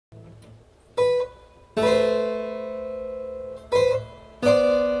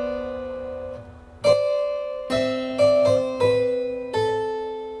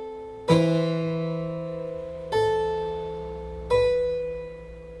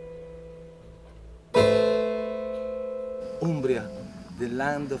Umbria, the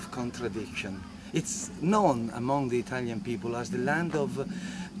land of contradiction. It's known among the Italian people as the land of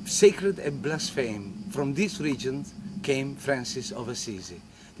sacred and blaspheme. From this region came Francis of Assisi,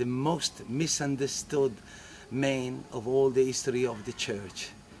 the most misunderstood man of all the history of the Church.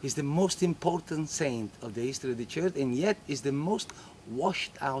 He's the most important saint of the history of the Church, and yet is the most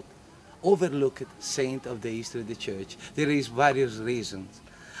washed out, overlooked saint of the history of the Church. There is various reasons.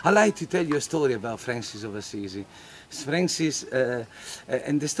 I'd like to tell you a story about Francis of Assisi. Francis,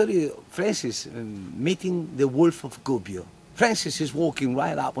 and the story of Francis meeting the wolf of Gubbio. Francis is walking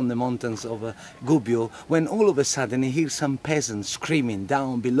right up on the mountains of Gubbio when all of a sudden he hears some peasants screaming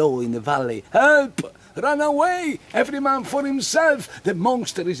down below in the valley, "Help! Run away! Every man for himself! The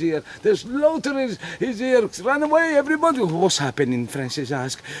monster is here! The slaughter is here! Run away, everybody!" "What's happening?" Francis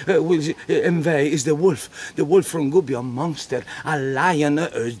asked. Is the wolf from Gubbio, a monster, a lion."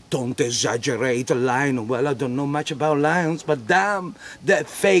 "Don't exaggerate, a lion." "Well, I don't know much about lions, but damn, that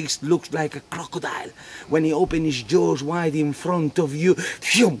face looks like a crocodile. When he opened his jaws wide in front of you,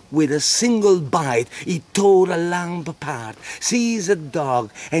 phew, with a single bite, he tore a lamb apart, seized a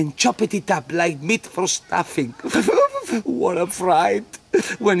dog, and chopped it up like meat for stuffing." What a fright!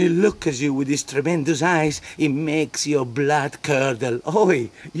 When he looks at you with his tremendous eyes, it makes your blood curdle. "Oi,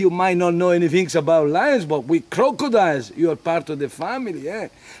 you might not know anything about lions, but with crocodiles, you are part of the family, eh?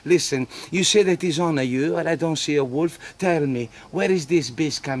 Listen, you say that he's on you, and I don't see a wolf. Tell me, where is this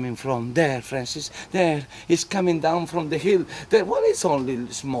beast coming from?" "There, Francis, there. It's coming down from the hill. There." "Well, it's only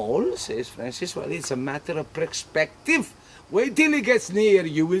small," says Francis. "Well, it's a matter of perspective. Wait till he gets near,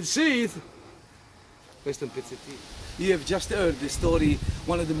 you will see it." Questo è un pezzettino. You have just heard the story,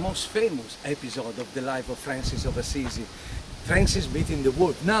 one of the most famous episodes of the life of Francis of Assisi. Francis meeting the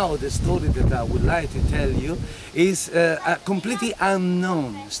wolf. Now the story that I would like to tell you is a completely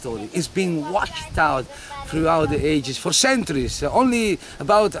unknown story. It's been washed out throughout the ages for centuries. Only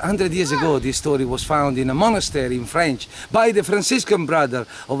about 100 years ago this story was found in a monastery in French by the Franciscan brother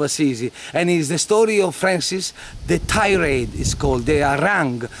of Assisi, and it's the story of Francis, the tirade is called, the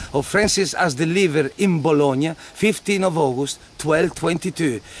harangue of Francis as delivered in Bologna, 15th of August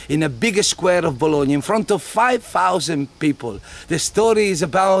 1222, in a big square of Bologna in front of 5,000 people. The story is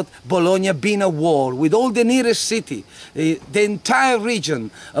about Bologna being a war with all the nearest city. The entire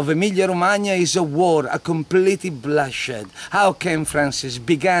region of Emilia-Romagna is a war, a completely bloodshed. How can Francis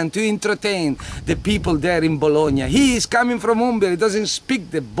began to entertain the people there in Bologna? He is coming from Umbria, he doesn't speak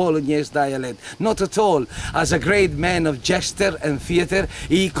the Bolognese dialect, not at all. As a great man of Jester and theatre,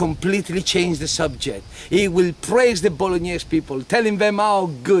 he completely changed the subject. He will praise the Bolognese people, telling them how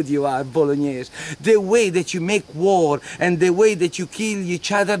good you are, Bolognese. The way that you make war and the way that you kill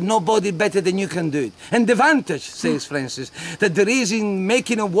each other, nobody better than you can do it. And the advantage, says Francis, that there is in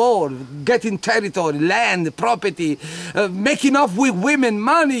making a war, getting territory, land, property, making off with women,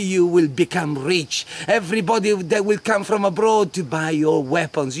 money, you will become rich. Everybody that will come from abroad to buy your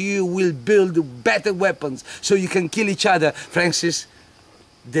weapons, you will build better weapons so you can kill each other. Francis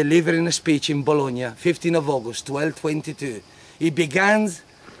delivering a speech in Bologna, 15th of August, 1222. He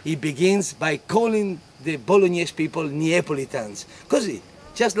begins by calling the Bolognese people Neapolitans. Così,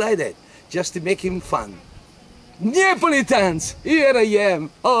 just like that, just to make him fun. Neapolitans, here I am.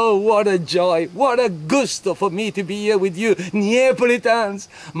 Oh, what a joy, what a gusto for me to be here with you, Neapolitans.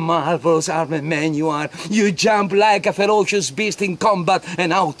 Marvelous armed men you are. You jump like a ferocious beast in combat,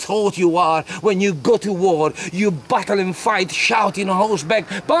 and how taught you are. When you go to war, you battle and fight, shouting on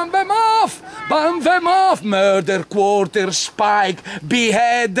horseback, "Bomb them off! Bomb them off! Murder, quarter, spike,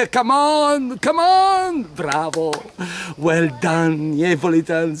 behead, come on, come on!" Bravo! Well done,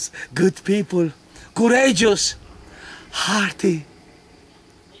 Neapolitans. Good people, courageous, hearty.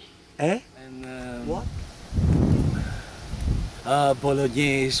 Eh? And what? Ah,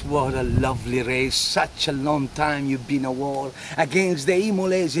 Bolognese, what a lovely race. Such a long time you've been at war against the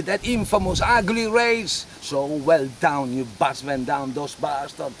Imolesi, that infamous ugly race. So well done, you bust them down, those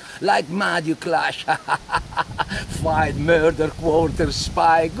bastards. Like mad you clash. Fight, murder, quarter,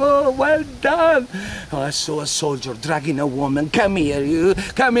 spike. Oh, well done. Oh, I saw a soldier dragging a woman. "Come here, you.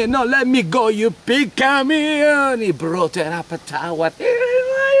 Come here. No, let me go, you pig. Come here." And he brought her up a tower.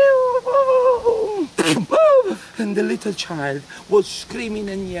 And the little child was screaming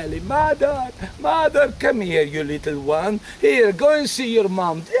and yelling, "Mother, mother, come here, you little one. Here, go and see your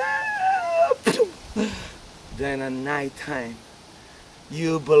mom." Then at night time,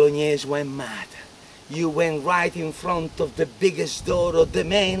 you Bolognese went mad. You went right in front of the biggest door of the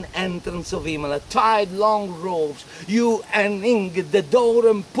main entrance of Imola, tied long ropes. You hanged the door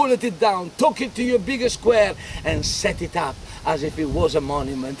and pulled it down, took it to your biggest square and set it up as if it was a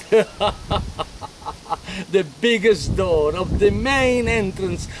monument. The biggest door of the main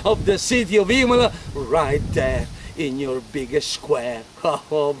entrance of the city of Imola, right there in your biggest square.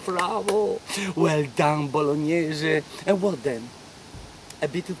 Oh, bravo! Well done, Bolognese. And what then? A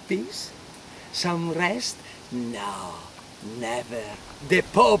bit of peace? Some rest? No, never. The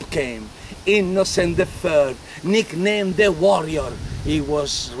Pope came, Innocent III, nicknamed the Warrior. He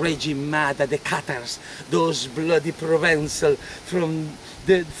was raging mad at the Catars, those bloody Provençal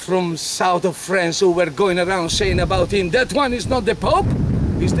from south of France who were going around saying about him, that one is not the Pope,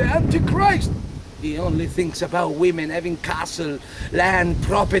 he's the Antichrist. He only thinks about women, having castle, land,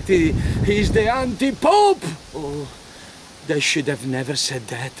 property. He's the anti-Pope. Oh, they should have never said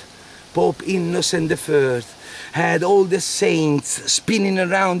that. Pope Innocent III had all the saints spinning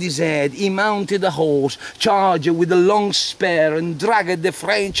around his head. He mounted a horse, charged with a long spear, and dragged the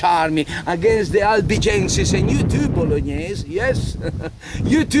French army against the Albigenses. And you too, Bolognese, yes,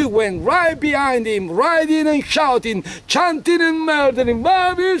 you too went right behind him, riding and shouting, chanting and murdering.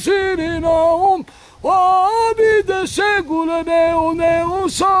 Abide secula neum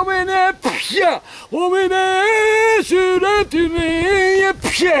somene pia, omine suretine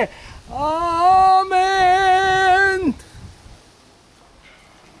pia. Amen.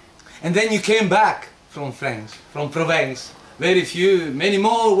 And then you came back from France, from Provence. Very few, many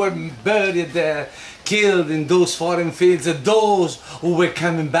more were buried there, killed in those foreign fields. And those who were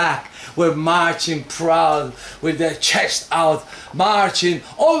coming back were marching proud with their chest out, marching,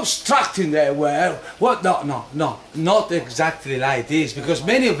 all strutting there. Were what? No, not exactly like this, because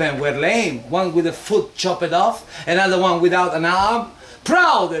many of them were lame. One with a foot chopped off, another one without an arm.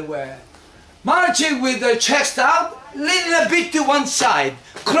 Proud they were, marching with their chest out, leaning a bit to one side,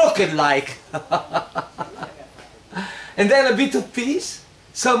 crooked-like. And then a bit of peace,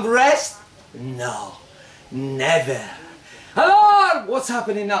 some rest? No, never. Alarm! What's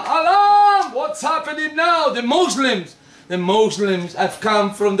happening now? Alarm! What's happening now? The Muslims have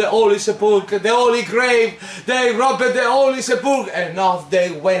come from the Holy Sepulchre, the Holy Grave. They robbed the Holy Sepulchre, and off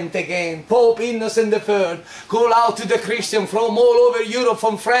they went again. Pope Innocent III called out to the Christians from all over Europe,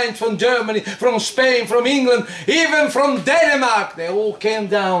 from France, from Germany, from Spain, from England, even from Denmark. They all came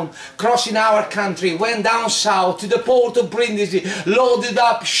down, crossing our country, went down south to the port of Brindisi, loaded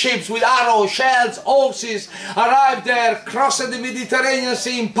up ships with arrows, shells, horses, arrived there, crossed the Mediterranean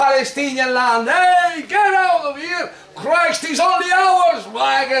Sea in Palestinian land. Hey, get out of here! Christ is only ours!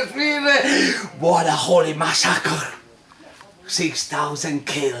 What a holy massacre! 6,000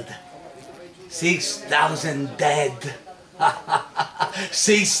 killed, 6,000 dead,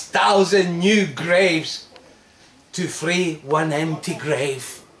 6,000 new graves to free one empty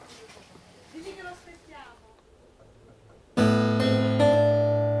grave.